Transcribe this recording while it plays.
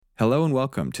Hello and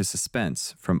welcome to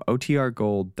Suspense from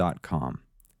OTRGold.com.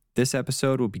 This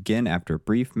episode will begin after a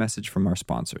brief message from our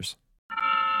sponsors.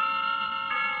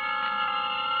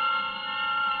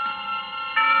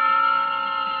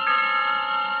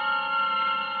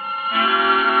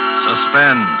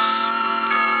 Suspense.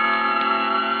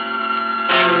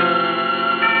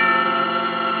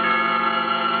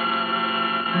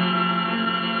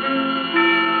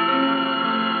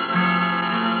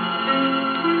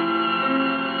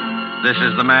 This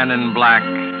is the Man in Black,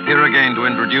 here again to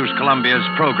introduce Columbia's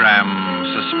program,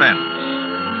 Suspense.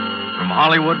 From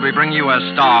Hollywood, we bring you as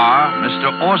star, Mr.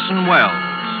 Orson Welles,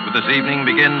 who this evening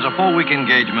begins a 4-week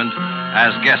engagement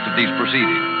as guest of these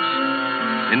proceedings.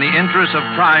 In the interest of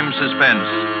prime suspense,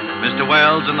 Mr.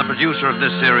 Welles and the producer of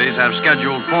this series have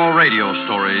scheduled 4 radio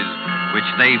stories which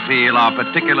they feel are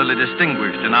particularly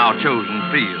distinguished in our chosen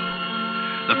field.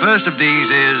 The first of these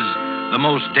is The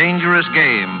Most Dangerous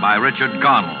Game by Richard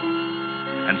Garnell.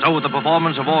 And so with the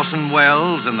performance of Orson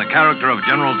Welles in the character of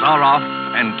General Zaroff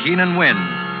and Keenan Wynn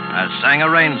as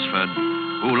Sanger Rainsford,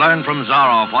 who learned from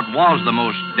Zaroff what was the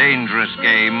most dangerous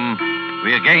game,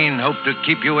 we again hope to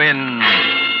keep you in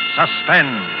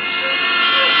suspense.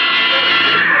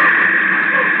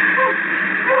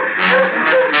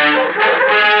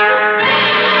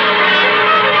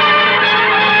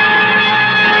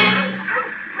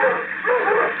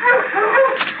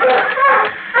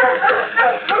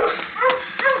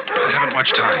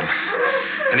 Much time.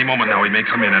 Any moment now he may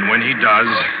come in, and when he does,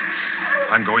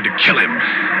 I'm going to kill him.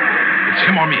 It's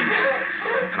him or me,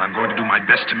 and I'm going to do my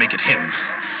best to make it him.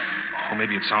 Well,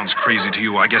 maybe it sounds crazy to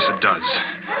you. I guess it does.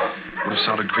 It would have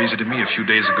sounded crazy to me a few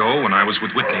days ago when I was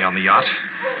with Whitney on the yacht.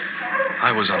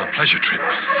 I was on a pleasure trip.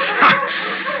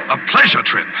 A pleasure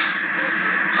trip!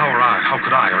 How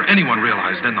could I or anyone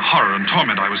realize then the horror and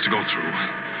torment I was to go through?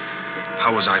 How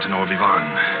was I to know of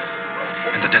Yvonne?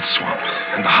 And the death swamp,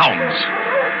 and the hounds.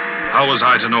 How was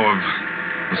I to know of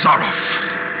Zaroff?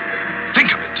 Think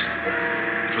of it.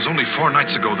 It was only 4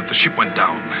 nights ago that the ship went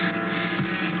down.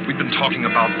 We'd been talking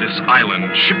about this island,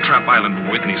 Ship Trap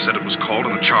Island, Whitney said it was called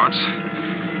in the charts.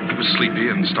 He was sleepy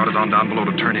and started on down below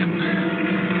to turn in.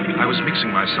 I was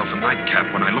mixing myself a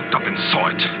nightcap when I looked up and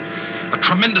saw it. A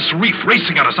tremendous reef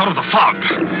racing at us out of the fog.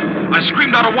 I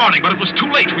screamed out a warning, but it was too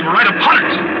late. We were right upon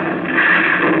it.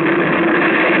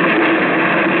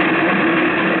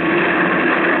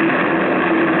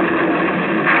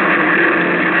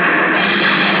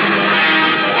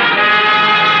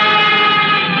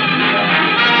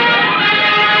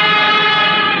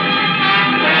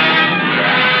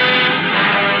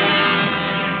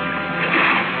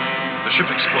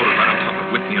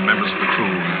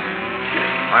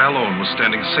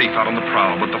 Standing safe out on the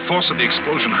prow, but the force of the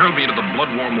explosion hurled me into the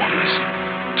blood-warm waters.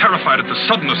 Terrified at the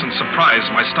suddenness and surprise,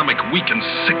 my stomach weak and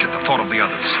sick at the thought of the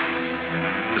others.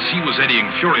 The sea was eddying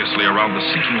furiously around the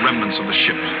sinking remnants of the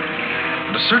ship,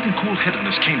 and a certain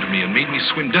cool-headedness came to me and made me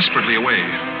swim desperately away,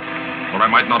 or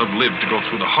I might not have lived to go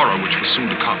through the horror which was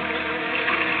soon to come.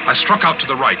 I struck out to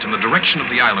the right in the direction of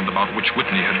the island about which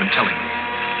Whitney had been telling me.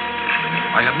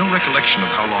 I had no recollection of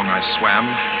how long I swam,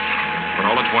 but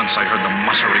all at once I heard the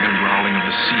muttering and growling of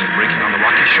the sea breaking on the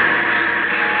rocky shore.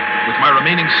 With my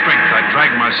remaining strength, I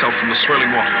dragged myself from the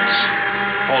swirling waters.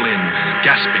 All in,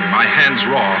 gasping, my hands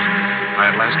raw,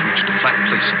 I at last reached a flat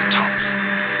place at the top.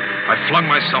 I flung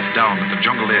myself down at the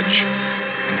jungle edge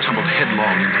and tumbled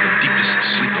headlong into the deepest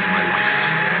sleep of my life.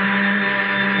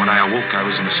 When I awoke, I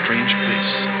was in a strange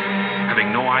place,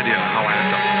 having no idea how I had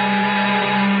done it.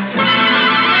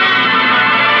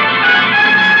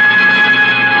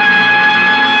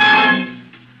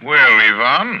 Well,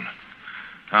 Yvonne,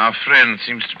 our friend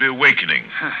seems to be awakening.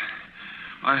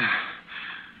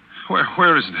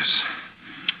 Where is this?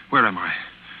 Where am I?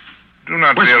 Do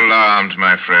not be alarmed,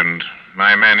 my friend.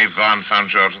 My man Yvonne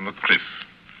found you out on the cliff.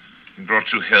 He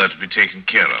brought you here to be taken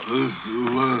care of. Oh,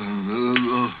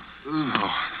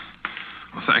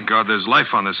 well, thank God there's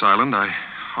life on this island. I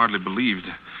hardly believed.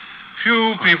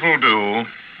 Few people do.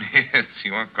 Yes,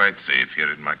 you are quite safe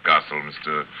here in my castle,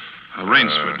 Mr.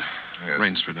 Rainsford. Yes.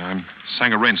 Rainsford. I'm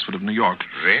Sanger Rainsford of New York.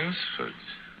 Rainsford?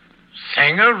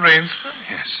 Sanger Rainsford?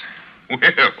 Yes.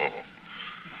 Well,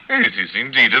 it is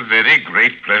indeed a very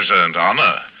great pleasure and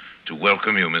honor to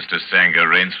welcome you, Mr. Sanger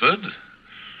Rainsford.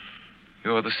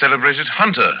 You are the celebrated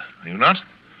hunter, are you not?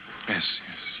 Yes.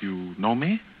 You know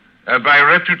me? By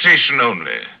reputation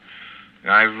only.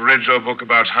 I've read your book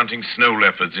about hunting snow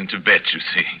leopards in Tibet, you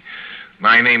see.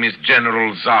 My name is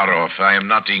General Zaroff. I am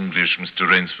not English, Mr.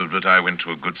 Rainsford, but I went to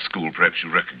a good school. Perhaps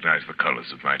you recognize the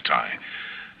colors of my tie.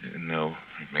 No,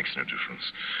 it makes no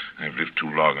difference. I've lived too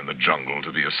long in the jungle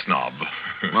to be a snob.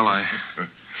 Well,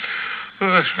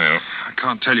 Well, I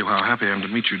can't tell you how happy I am to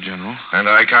meet you, General. and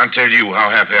I can't tell you how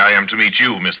happy I am to meet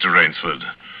you, Mr. Rainsford.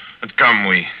 But come,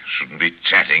 we shouldn't be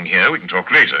chatting here. We can talk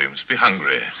later. You must be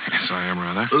hungry. Yes, I am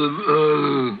rather.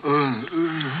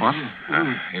 What?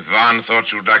 Ivan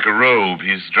thought you'd like a robe.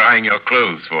 He's drying your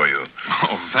clothes for you.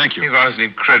 Oh, thank you. Ivan's an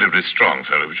incredibly strong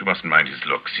fellow, but you mustn't mind his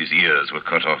looks. His ears were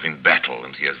cut off in battle,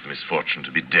 and he has the misfortune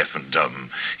to be deaf and dumb.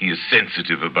 He is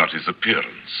sensitive about his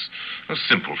appearance. A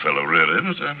simple fellow, really,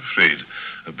 but I'm afraid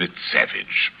a bit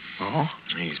savage. Oh?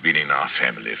 He's been in our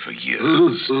family for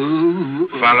years.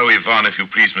 Follow Ivan, if you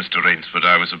please, Mr. Rainsford.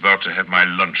 I was about to have my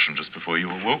luncheon just before you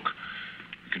awoke.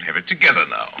 We can have it together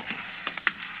now.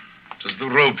 Does the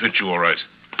robe fit you all right?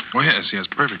 Oh, yes,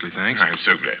 perfectly, thanks. I'm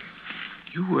so glad.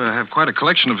 You have quite a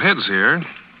collection of heads here.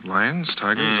 Lions,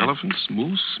 tigers, elephants,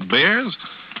 moose, bears.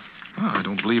 Oh, I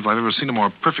don't believe I've ever seen a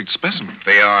more perfect specimen.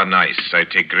 They are nice. I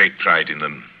take great pride in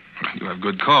them. You have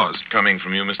good cause. Coming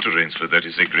from you, Mr. Rainsford, that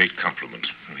is a great compliment.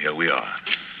 And here we are.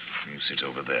 You sit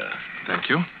over there. Thank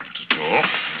you. Not at all.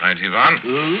 Right,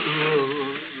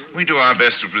 Ivan? We do our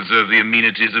best to preserve the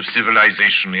amenities of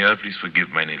civilization here. Please forgive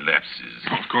my any lapses.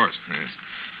 Of course. Yes.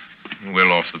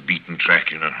 Well off the beaten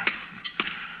track, you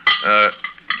know.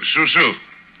 Shoo-shoo.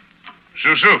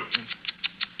 Shoo-shoo.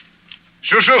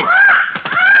 Shoo-shoo.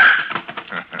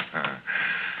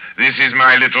 This is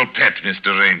my little pet,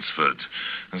 Mr. Rainsford.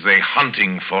 As a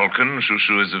hunting falcon,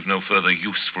 Shoo-shoo is of no further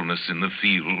usefulness in the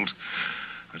field.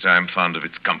 But I'm fond of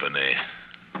its company.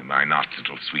 Am I not,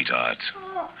 little sweetheart?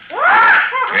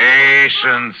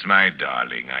 Patience, my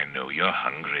darling. I know you're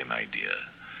hungry, my dear.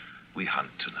 We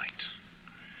hunt tonight.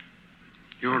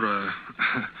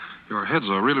 Your heads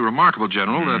are really remarkable,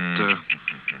 General.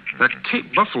 That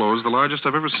Cape buffalo is the largest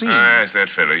I've ever seen. Yes, that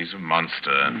fellow. He's a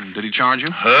monster. Did he charge you?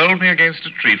 Hurled me against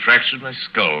a tree, fractured my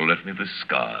skull, left me this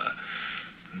scar.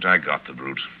 And I got the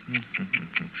brute.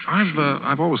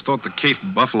 I've always thought the Cape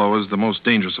buffalo is the most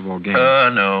dangerous of all game.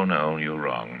 No, you're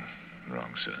wrong.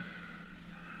 Wrong, sir.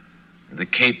 The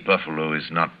Cape buffalo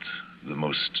is not the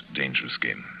most dangerous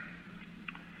game.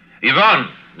 Ivan,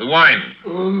 the wine.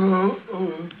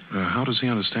 How does he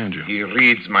understand you? He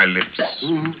reads my lips.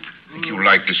 Think you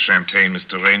like this champagne,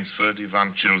 Mr. Rainsford?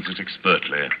 Ivan chills it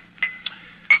expertly.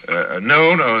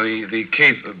 No, the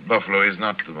Cape buffalo is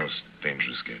not the most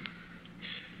dangerous game.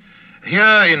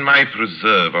 Here in my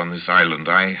preserve on this island,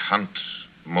 I hunt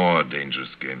more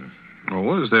dangerous game.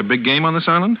 Oh, is there big game on this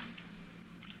island?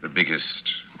 The biggest.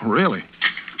 Oh, really?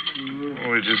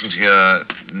 Oh, it isn't here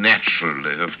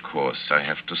naturally, of course. I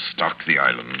have to stock the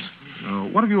island.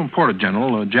 What have you imported,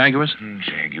 General? Jaguars?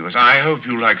 Jaguars. I hope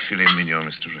you like filet mignon,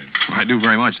 Mr. Rainsford. I do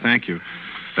very much, thank you.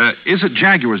 Is it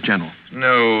jaguars, General?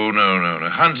 No.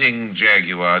 Hunting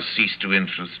jaguars ceased to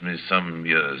interest me some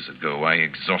years ago. I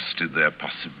exhausted their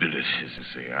possibilities, you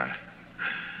see.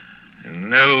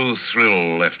 No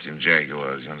thrill left in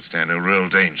jaguars, you understand? No real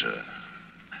danger.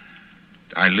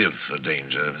 I live for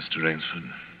danger, Mr. Rainsford.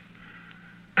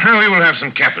 We will have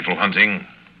some capital hunting,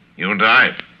 you and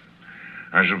I.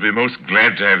 I shall be most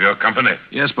glad to have your company.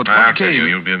 Yes, but I'll tell you,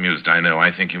 you'll be amused, I know.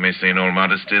 I think you may say in all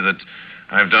modesty that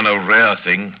I've done a rare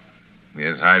thing.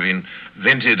 Yes, I've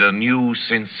invented a new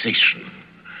sensation.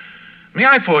 May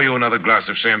I pour you another glass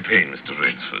of champagne, Mr.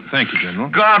 Rainsford? Thank you, General.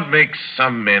 God makes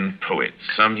some men poets.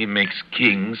 Some he makes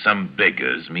kings, some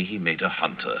beggars. Me, he made a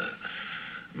hunter.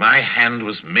 My hand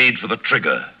was made for the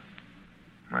trigger.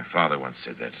 My father once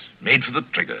said that. Made for the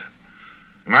trigger.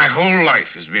 My whole life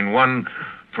has been one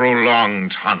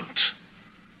prolonged hunt.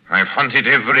 I've hunted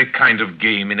every kind of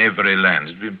game in every land.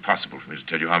 It'd be impossible for me to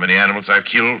tell you how many animals I've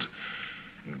killed.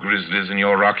 Grizzlies in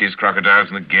your Rockies, crocodiles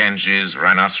in the Ganges,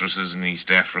 rhinoceroses in East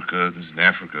Africa. This is in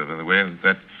Africa, by the way.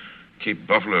 That Cape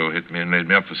buffalo hit me and laid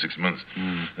me up for 6 months.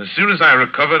 As soon as I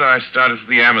recovered, I started for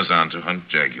the Amazon to hunt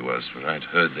jaguars, for I'd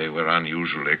heard they were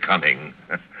unusually cunning.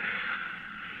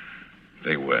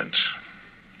 They weren't.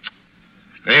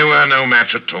 They were no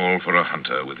match at all for a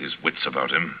hunter with his wits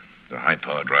about him, the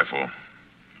high-powered rifle.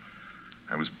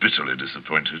 I was bitterly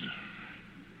disappointed.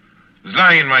 I was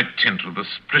lying in my tent with a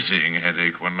splitting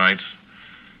headache one night,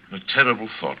 and a terrible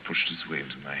thought pushed its way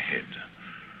into my head.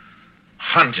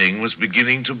 Hunting was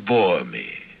beginning to bore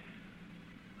me.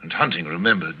 And hunting,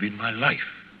 remember, had been my life.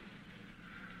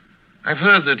 I've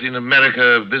heard that in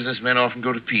America, businessmen often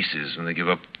go to pieces when they give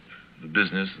up the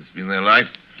business that's been their life.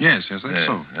 Yes, that's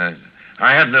so.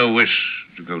 I had no wish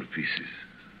to go to pieces.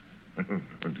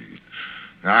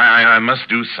 I must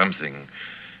do something.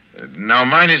 Now,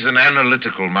 mine is an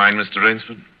analytical mind, Mr.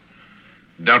 Rainsford.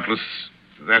 Doubtless,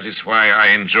 That is why I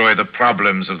enjoy the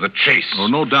problems of the chase. Oh,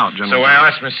 no doubt, General. So I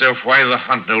asked myself why the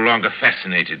hunt no longer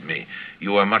fascinated me.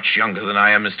 You are much younger than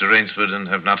I am, Mr. Rainsford, and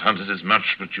have not hunted as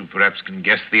much, but you perhaps can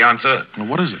guess the answer. Well,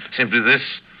 what is it? Simply this.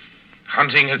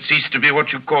 Hunting had ceased to be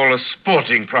what you call a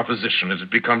sporting proposition. It had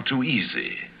become too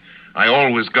easy. I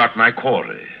always got my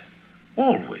quarry.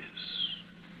 Always.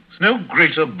 There's no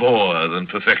greater bore than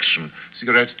perfection.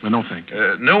 Cigarette? No, thank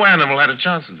you. No animal had a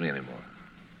chance with me anymore.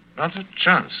 Not a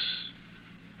chance.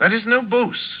 That is no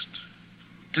boast.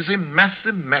 It is a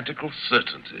mathematical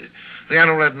certainty. The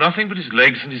animal had nothing but his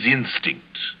legs and his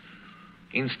instinct.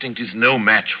 Instinct is no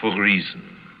match for reason.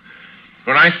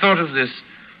 When I thought of this,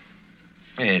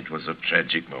 it was a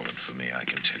tragic moment for me, I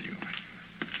can tell you.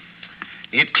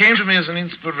 It came to me as an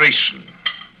inspiration.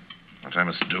 What I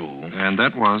must do. And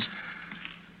that was?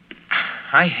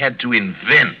 I had to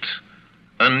invent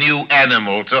a new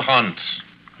animal to hunt.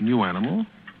 A new animal?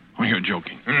 Oh, you're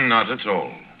joking. Not at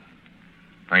all.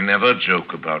 I never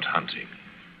joke about hunting.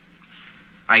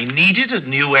 I needed a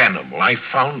new animal. I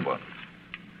found one.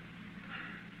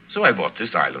 So I bought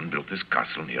this island, built this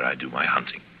castle, and here I do my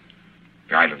hunting.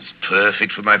 The island is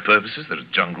perfect for my purposes. There are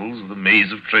jungles with a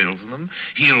maze of trails in them,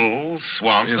 hills,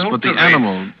 swamps. Yes, but the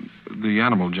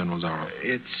animal, General Zaroff.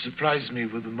 It surprised me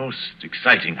with the most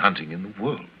exciting hunting in the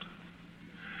world.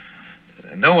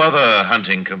 No other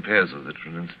hunting compares with it, for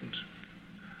an instant.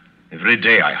 Every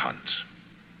day I hunt.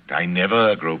 I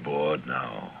never grow bored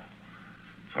now.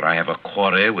 For I have a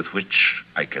quarry with which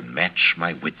I can match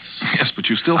my wits. Yes, but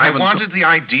you still I haven't... wanted the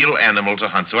ideal animal to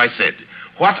hunt, so I said,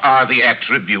 what are the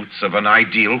attributes of an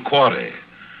ideal quarry?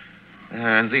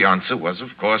 And the answer was,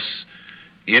 of course,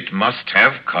 it must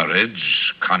have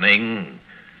courage, cunning,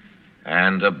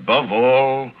 and above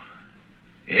all,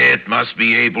 it must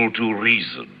be able to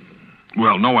reason.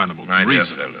 Well, no animal My can dear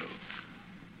reason. fellow,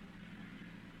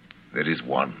 there is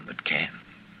one that can.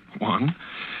 One?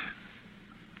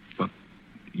 But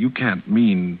you can't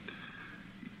mean...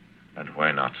 And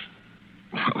why not?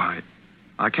 Well,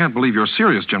 I can't believe you're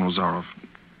serious, General Zaroff.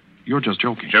 You're just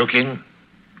joking. Joking?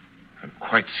 I'm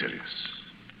quite serious.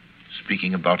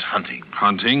 Speaking about hunting.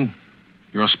 Hunting?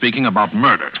 You're speaking about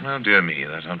murder. Oh, dear me,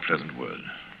 that unpleasant word.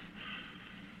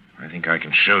 I think I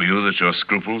can show you that your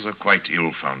scruples are quite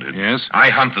ill-founded. Yes?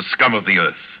 I hunt the scum of the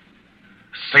earth.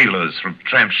 Sailors from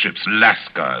tramp ships,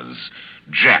 lascars,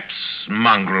 Japs,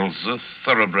 mongrels, a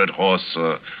thoroughbred horse,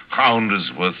 a hound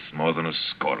is worth more than a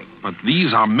score of them. But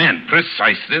these are men.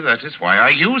 Precisely, that is why I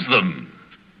use them.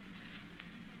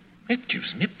 It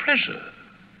gives me pleasure.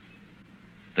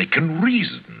 They can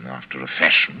reason after a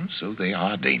fashion, so they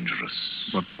are dangerous.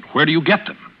 But where do you get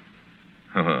them?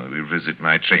 We visit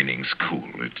my training school.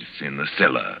 It is in the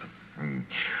cellar.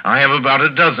 I have about a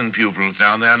dozen pupils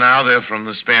down there now. They're from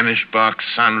the Spanish bark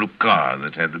San Lucar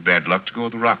that had the bad luck to go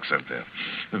with the rocks out there.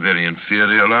 A very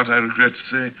inferior lot, I regret to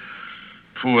say.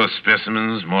 Poor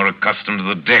specimens, more accustomed to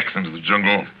the deck than to the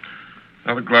jungle.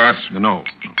 Another glass? No.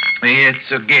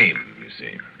 It's a game, you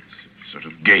see. It's a sort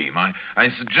of game. I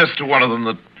suggest to one of them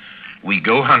that we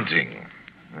go hunting.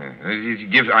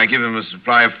 I give him a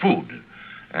supply of food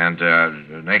and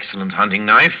an excellent hunting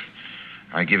knife.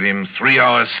 I give him 3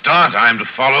 hours start. I am to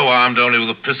follow, armed only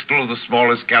with a pistol of the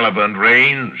smallest caliber and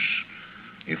range.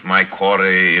 If my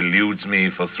quarry eludes me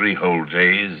for 3 whole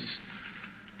days,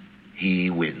 he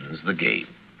wins the game.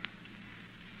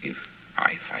 If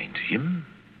I find him,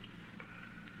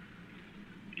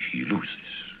 he loses.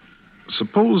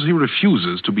 Suppose he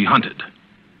refuses to be hunted.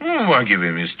 I give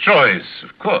him his choice,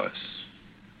 of course.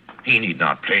 He need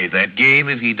not play that game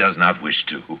if he does not wish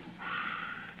to.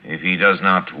 If he does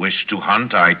not wish to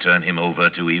hunt, I turn him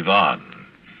over to Ivan.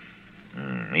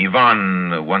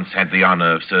 Ivan once had the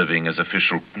honor of serving as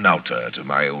official knouter to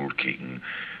my old king,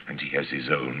 and he has his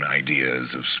own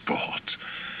ideas of sport.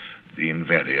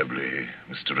 Invariably,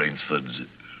 Mr. Rainsford,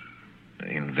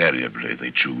 invariably they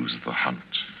choose the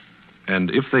hunt. And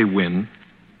if they win?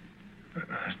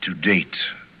 To date,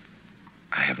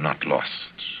 I have not lost.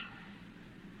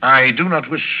 I do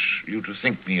not wish you to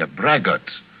think me a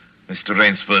braggart, Mr.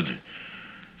 Rainsford.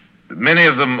 Many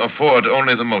of them afford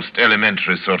only the most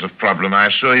elementary sort of problem, I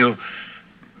assure you.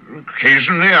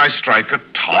 Occasionally I strike a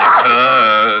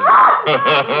Tartar.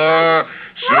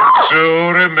 Choo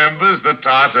remembers the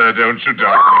Tartar, don't you,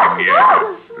 darling?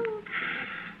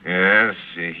 Yes,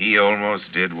 he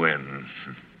almost did win.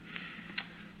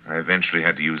 I eventually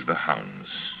had to use the hounds.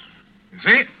 You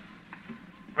see?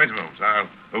 Wait a moment, I'll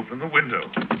open the window.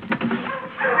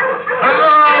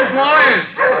 Hello, boys!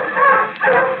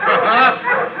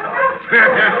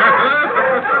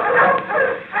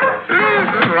 This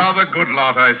is a rather good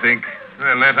lot, I think.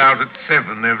 They're let out at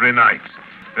 7 every night.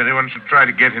 If anyone should try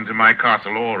to get into my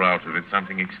castle or out of it,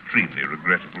 something extremely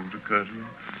regrettable would occur to him.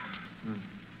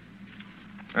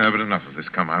 But enough of this.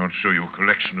 Come, I want to show you a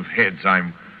collection of heads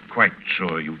I'm quite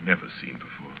sure you've never seen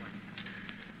before.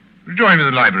 Join me in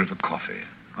the library for coffee.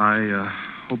 I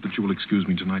hope that you will excuse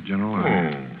me tonight, General.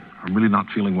 I'm really not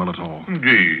feeling well at all.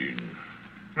 Indeed.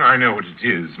 I know what it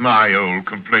is. My old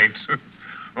complaint.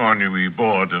 Ennui,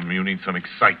 boredom. You need some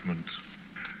excitement.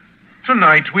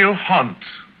 Tonight we'll hunt.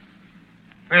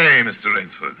 Hey, Mr.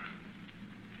 Rainsford.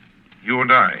 You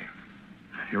and I.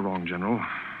 You're wrong, General.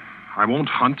 I won't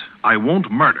hunt. I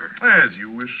won't murder. As you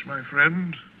wish, my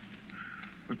friend.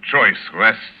 The choice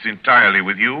rests entirely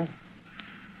with you.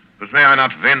 But may I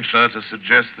not venture to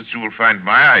suggest that you will find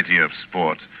my idea of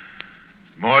sport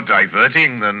more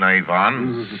diverting than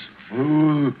Ivan's?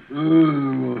 You...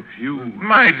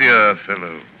 My dear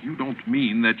fellow. You don't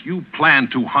mean that you plan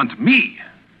to hunt me?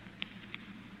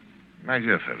 My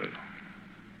dear fellow.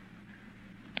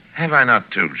 Have I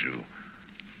not told you?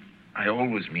 I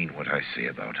always mean what I say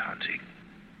about hunting.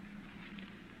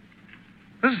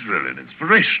 This is really an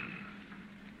inspiration.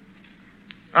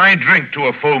 I drink to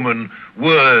a foeman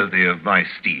worthy of my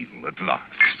steel at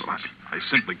last. I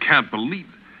simply can't believe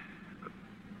it.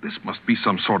 This must be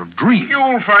some sort of dream.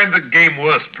 You'll find the game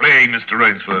worth playing, Mr.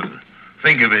 Rainsford.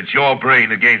 Think of it, your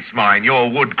brain against mine, your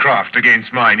woodcraft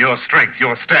against mine, your strength,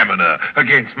 your stamina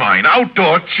against mine.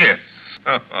 Outdoor chess.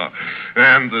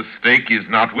 And the stake is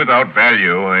not without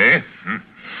value, eh?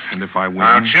 And if I win?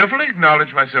 I'll cheerfully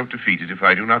acknowledge myself defeated if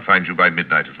I do not find you by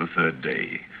midnight of the third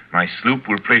day. My sloop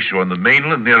will place you on the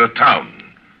mainland near a town.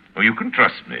 Oh, you can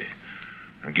trust me.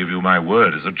 I give you my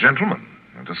word as a gentleman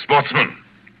and a sportsman.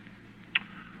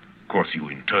 Of course, you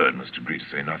in turn must agree to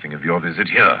say nothing of your visit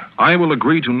here. I will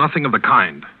agree to nothing of the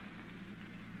kind.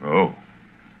 Oh.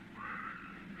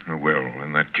 Well,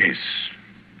 in that case...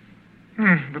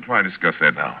 But why discuss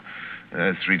that now?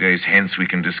 3 days hence we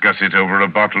can discuss it over a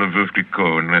bottle of Veuve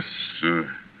Clicquot, unless...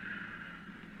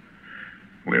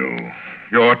 Well,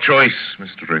 your choice,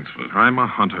 Mr. Rainsford. I'm a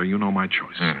hunter. You know my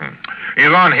choice.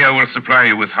 Yvonne here will supply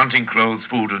you with hunting clothes,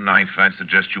 food, and knife. I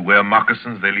suggest you wear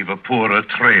moccasins. They leave a poorer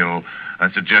trail.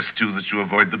 I suggest, too, that you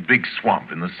avoid the big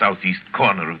swamp in the southeast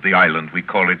corner of the island. We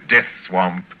call it Death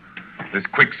Swamp. There's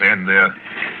quicksand there.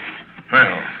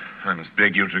 Well, I must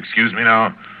beg you to excuse me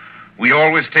now. We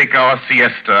always take our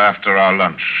siesta after our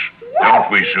lunch. Don't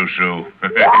we, Shoo-Shoo?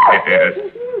 Yes.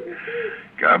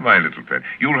 Come, my little pet.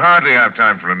 You'll hardly have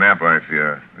time for a nap, I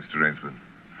fear, Mr. Rainsford.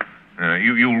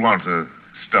 You'll want to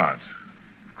start,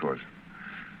 of course.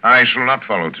 I shall not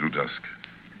follow till dusk.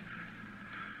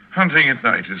 Hunting at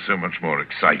night is so much more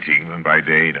exciting than by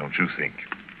day, don't you think?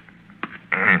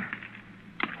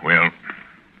 Well,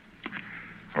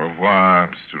 au revoir,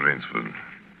 Mr. Rainsford.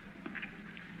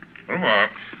 Au revoir.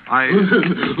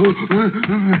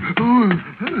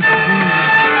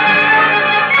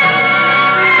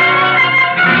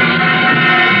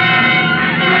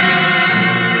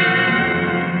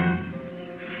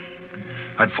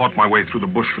 I'd fought my way through the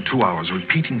bush for 2 hours,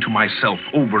 repeating to myself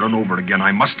over and over again,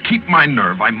 I must keep my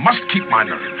nerve. I must keep my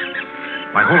nerve.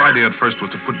 My whole idea at first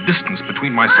was to put distance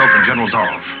between myself and General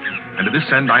Zaroff. And to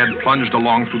this end, I had plunged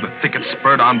along through the thicket,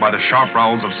 spurred on by the sharp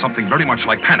growls of something very much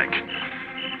like panic.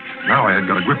 Now I had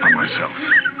got a grip on myself.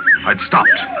 I'd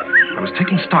stopped. I was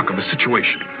taking stock of the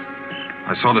situation.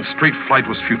 I saw that straight flight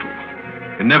was futile.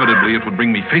 Inevitably, it would bring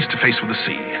me face to face with the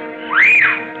sea.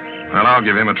 Well, I'll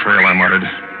give him a trail, I muttered.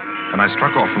 And I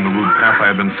struck off from the rude path I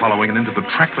had been following and into the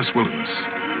trackless wilderness.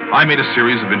 I made a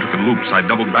series of intricate loops. I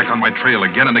doubled back on my trail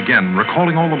again and again,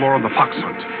 recalling all the lore of the fox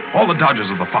hunt, all the dodges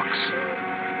of the fox.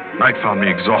 Night found me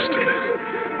exhausted,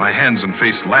 my hands and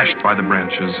face lashed by the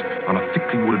branches on a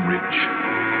thickly wooded ridge.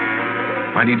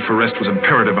 My need for rest was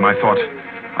imperative, and I thought,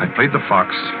 I'd played the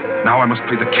fox, now I must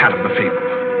play the cat of the fable.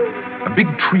 A big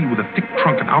tree with a thick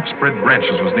trunk and outspread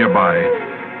branches was nearby,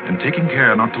 and taking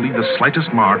care not to leave the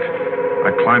slightest mark,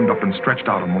 I climbed up and stretched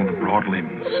out on one of the broad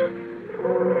limbs.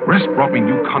 Rest brought me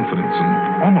new confidence and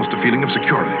almost a feeling of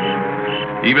security.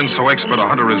 Even so expert a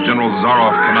hunter as General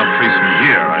Zaroff cannot trace me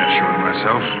here, I assured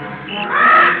myself.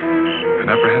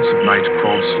 An apprehensive night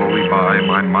crawled slowly by,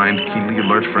 my mind keenly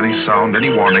alert for any sound,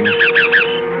 any warning.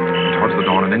 Towards the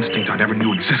dawn, an instinct I never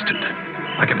knew existed,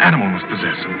 like an animal must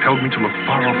possess, impelled me to look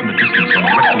far off in the distance in a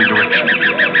westerly direction.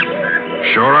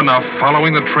 Sure enough,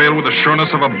 following the trail with the sureness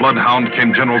of a bloodhound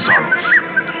came General Zaroff.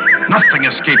 Nothing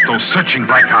escaped those searching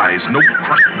black eyes. No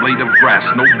crushed blade of grass,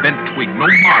 no bent twig, no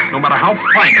mark, no matter how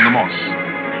fine in the moss.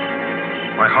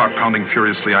 My heart pounding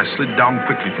furiously, I slid down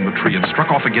quickly from the tree and struck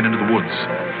off again into the woods.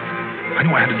 I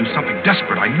knew I had to do something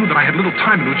desperate. I knew that I had little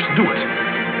time in which to do it.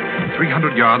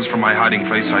 300 yards from my hiding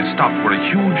place, I stopped where a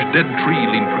huge dead tree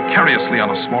leaned precariously on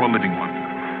a smaller living one.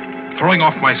 Throwing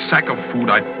off my sack of food,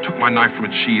 I took my knife from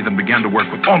its sheath and began to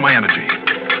work with all my energy.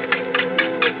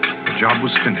 The job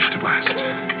was finished at last,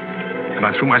 and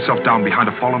I threw myself down behind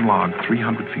a fallen log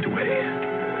 300 feet away.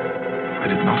 I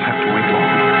did not have to wait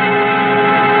long.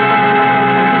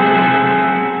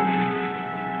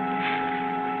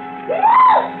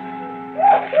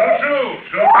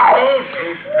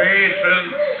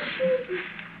 Patience.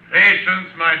 Patience,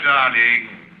 my darling.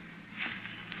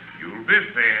 You'll be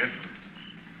fed.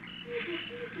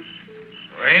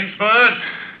 Rainsford.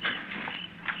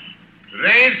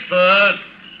 Rainsford.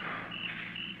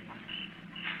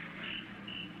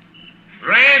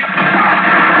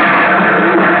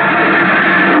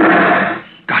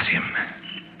 Got him.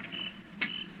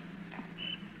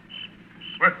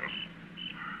 Well,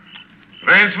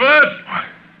 Rainsford?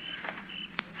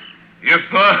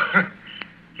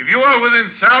 If you are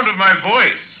within sound of my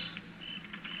voice,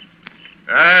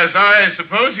 as I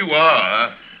suppose you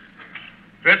are,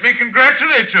 let me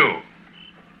congratulate you.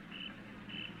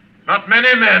 Not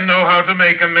many men know how to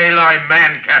make a Malay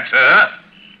man-catcher.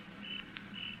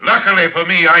 Luckily for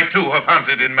me, I too have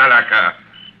hunted in Malacca.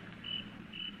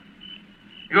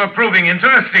 You are proving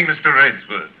interesting, Mr.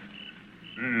 Rainsford.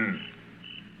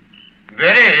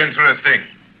 Very interesting.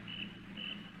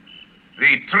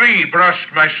 The tree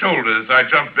brushed my shoulders. I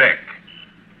jumped back.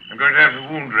 I'm going to have the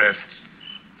wound rest.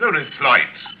 It's only slight.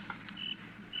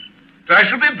 But I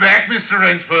shall be back, Mr.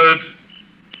 Rainsford.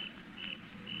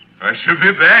 I shall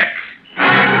be back.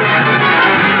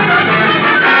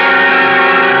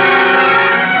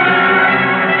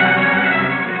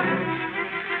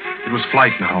 It was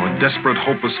flight now, a desperate,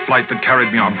 hopeless flight that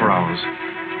carried me on for hours.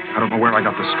 I don't know where I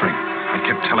got the strength. I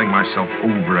kept telling myself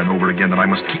over and over again that I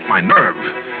must keep my nerve.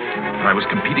 That I was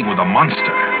competing with a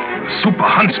monster, a super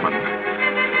huntsman.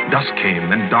 Dusk came,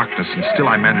 then darkness, and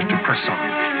still I managed to press on.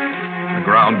 The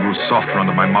ground grew softer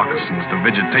under my moccasins. The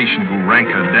vegetation grew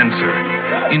ranker, denser.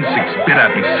 Insects bit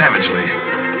at me savagely.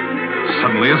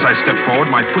 Suddenly, as I stepped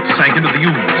forward, my foot sank into the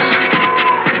ooze.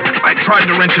 I tried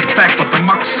to wrench it back, but the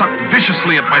muck sucked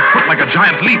viciously at my foot like a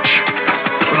giant leech.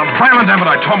 With a violent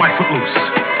effort, I tore my foot loose.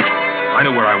 I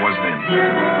knew where I was then.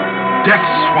 Death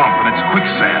Swamp and its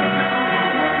quicksand.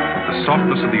 But the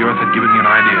softness of the earth had given me an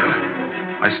idea.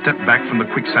 I stepped back from the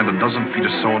quicksand a dozen feet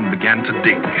or so and began to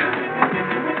dig.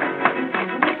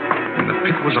 When the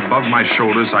pit was above my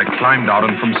shoulders, I climbed out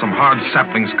and from some hard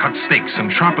saplings cut stakes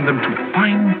and sharpened them to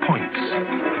fine points.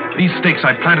 These stakes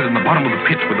I planted in the bottom of the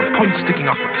pit with the points sticking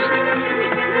upwards.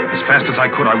 As fast as I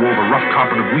could, I wove a rough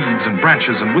carpet of weeds and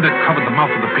branches and with it covered the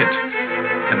mouth of the pit.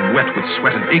 And wet with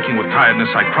sweat and aching with tiredness,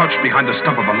 I crouched behind the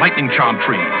stump of a lightning-charmed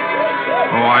tree.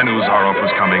 Oh, I knew Zaroff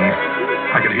was coming.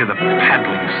 I could hear the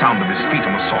paddling sound of his feet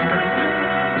on the soft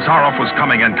earth. Zaroff was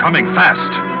coming, and coming fast.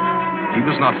 He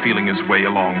was not feeling his way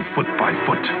along foot by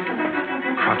foot.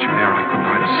 Crouching there, I could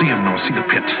neither see him nor see the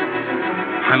pit.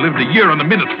 I lived a year and a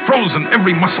minute, frozen,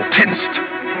 every muscle tensed.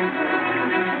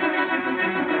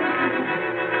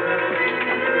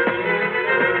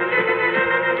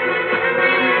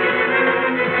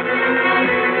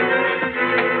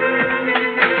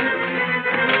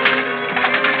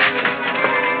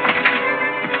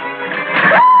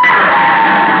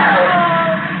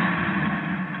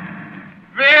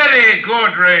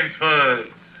 Good,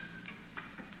 Rainsford.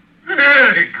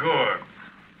 Very good.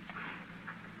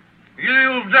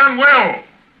 You've done well.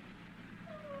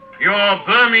 Your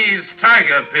Burmese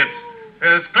tiger pit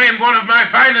has claimed one of my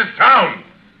finest towns.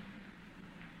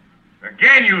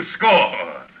 Again you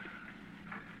score.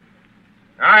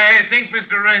 I think,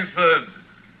 Mr. Rainsford,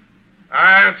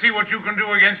 I'll see what you can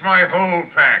do against my whole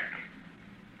pack.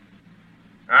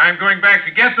 I'm going back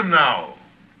to get them now.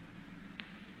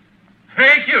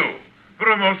 Thank you for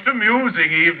a most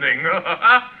amusing evening.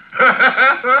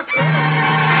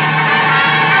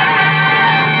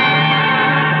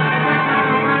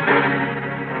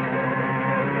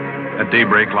 At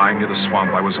daybreak, lying near the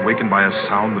swamp, I was awakened by a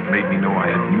sound that made me know I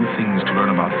had new things to learn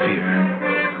about fear.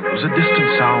 It was a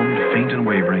distant sound, faint and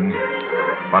wavering,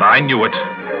 but I knew it.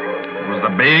 It was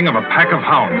the baying of a pack of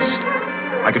hounds.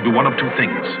 I could do one of two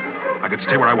things. I could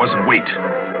stay where I was and wait.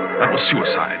 That was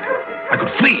suicide. I could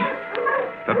flee.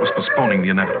 That was postponing the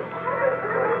inevitable.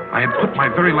 I had put my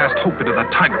very last hope into that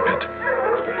tiger pit.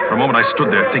 For a moment, I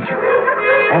stood there thinking.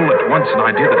 All at once, an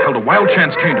idea that held a wild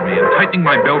chance came to me, and tightening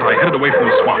my belt, I headed away from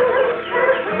the swamp.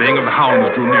 The baying of the hounds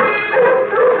drew nearer.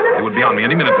 They would be on me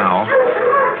any minute now.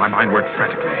 My mind worked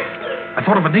frantically. I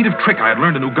thought of a native trick I had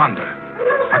learned in Uganda.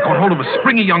 I caught hold of a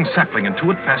springy young sapling, and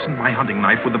to it fastened my hunting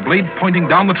knife with the blade pointing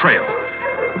down the trail.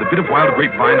 With a bit of wild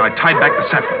grapevine, I tied back the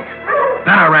sapling.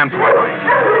 Then I ran for my life.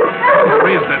 They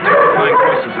raised their terrifying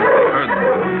voices as they heard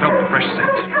and felt the fresh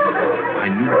scent. I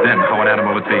knew then how an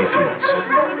animal at bay feels.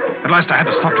 At last I had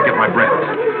to stop to get my breath.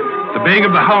 The baying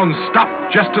of the hounds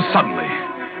stopped just as suddenly.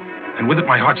 And with it,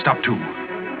 my heart stopped too.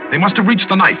 They must have reached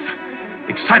the knife.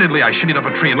 Excitedly, I shinnied up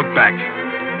a tree and looked back.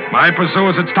 My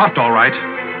pursuers had stopped all right.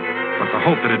 But the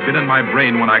hope that had been in my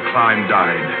brain when I climbed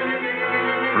died.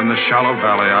 For in the shallow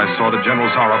valley, I saw that General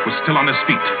Zaroff was still on his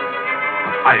feet.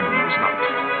 But Ivan was not.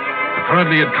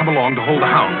 Apparently, he had come along to hold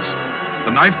the hounds.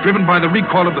 The knife, driven by the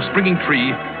recoil of the springing tree,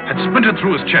 had splintered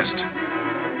through his chest.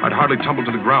 I'd hardly tumbled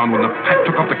to the ground when the pack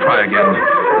took up the cry again.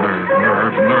 Nerve,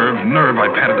 nerve, nerve, nerve,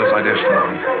 I panted as I dashed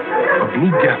along. A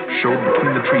blue gap showed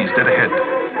between the trees dead ahead.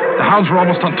 The hounds were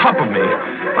almost on top of me.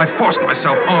 I forced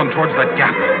myself on towards that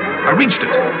gap. I reached it.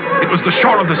 It was the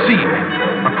shore of the sea.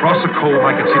 Across the cove,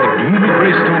 I could see the gloomy gray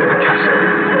stone of the castle.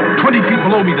 20 feet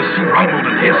below me, the sea rumbled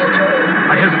and hissed.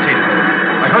 I hesitated.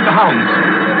 I heard the hounds.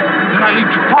 Then I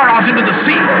leaped far out into the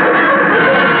sea.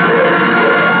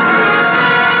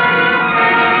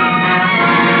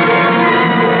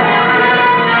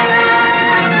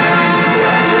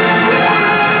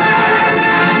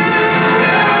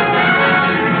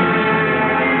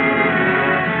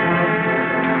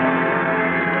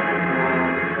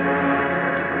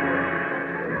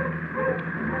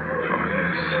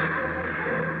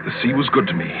 The sea was good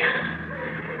to me.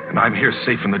 And I'm here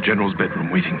safe in the General's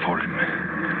bedroom waiting for him.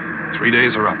 3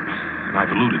 days are up, and I've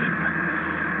eluded him.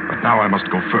 But now I must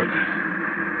go further.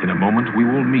 In a moment, we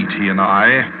will meet, he and I,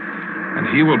 and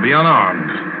he will be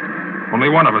unarmed. Only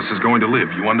one of us is going to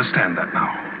live. You understand that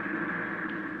now?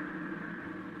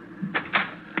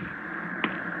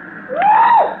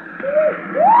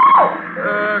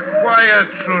 Quiet,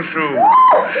 Shushu.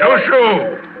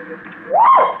 Shushu!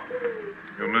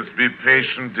 You must be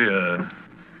patient, dear.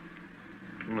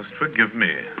 You must forgive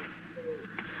me.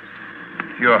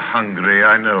 You're hungry,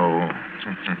 I know.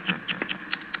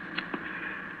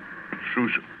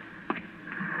 Shushu.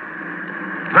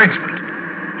 Rainsford.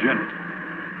 General.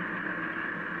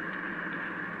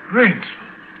 Rainsford.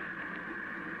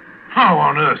 How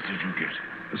on earth did you get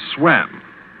it? Swam.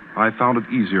 I found it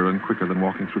easier and quicker than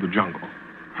walking through the jungle.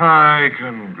 I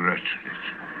congratulate you.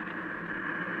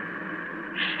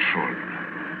 Extraordinary.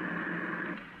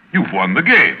 You've won the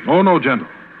game. Oh, no, General.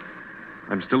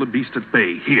 I'm still a beast at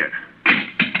bay, here.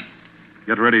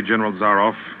 Get ready, General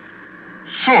Zaroff.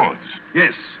 Swords?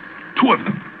 Yes, 2 of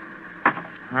them.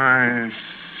 I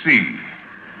see.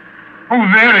 Oh,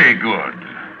 very good.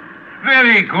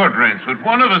 Very good, Rainsford.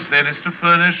 One of us, then, is to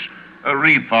furnish a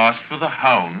repast for the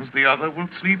hounds. The other will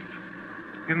sleep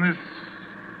in this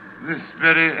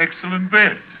very excellent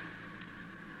bed.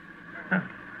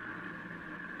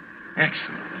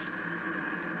 Excellent.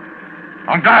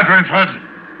 On guard, Rainsford.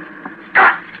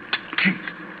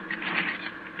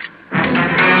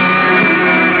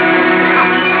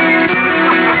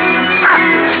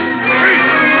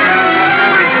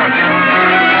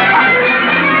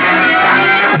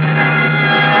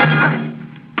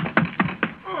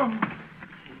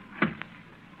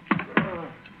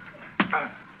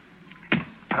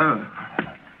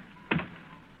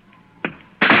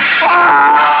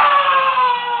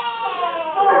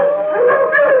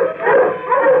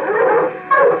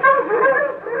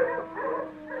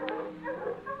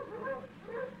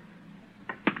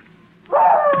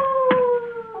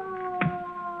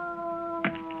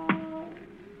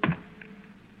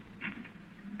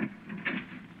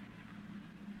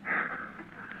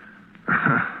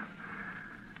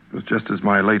 Just as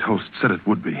my late host said it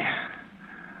would be.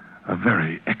 A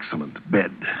very excellent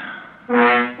bed.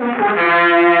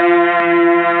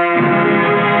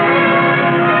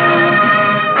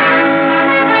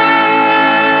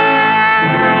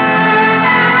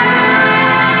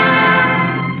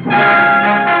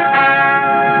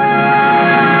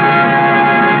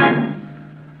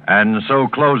 And so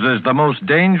closes The Most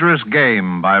Dangerous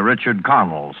Game by Richard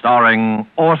Connell, starring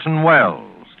Orson Welles.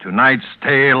 Tonight's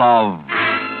tale of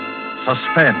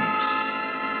suspense.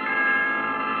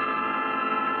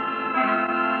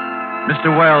 Mr.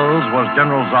 Wells was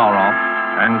General Zaroff,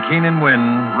 and Keenan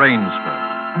Wynn, Rainsford.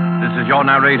 This is your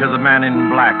narrator, the man in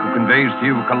black, who conveys to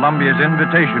you Columbia's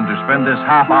invitation to spend this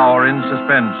half hour in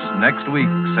suspense next week,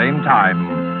 same time,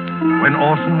 when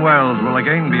Orson Welles will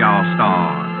again be our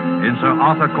star in Sir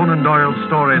Arthur Conan Doyle's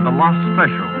story, The Lost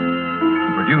Special.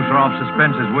 The producer of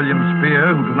Suspense is William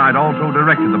Spear, who tonight also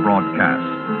directed the broadcast,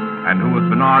 and who, with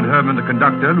Bernard Herrmann, the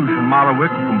conductor, Lucien Morawick,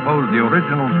 who composed the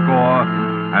original score,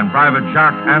 and Private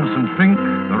Jacques Anson Fink,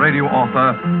 the radio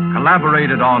author,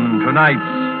 collaborated on tonight's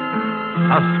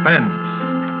Suspense.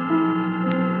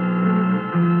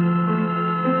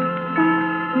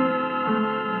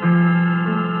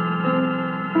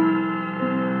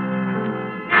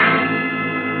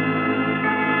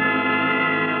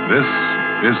 This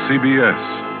is CBS,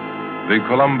 the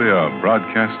Columbia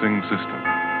Broadcasting System.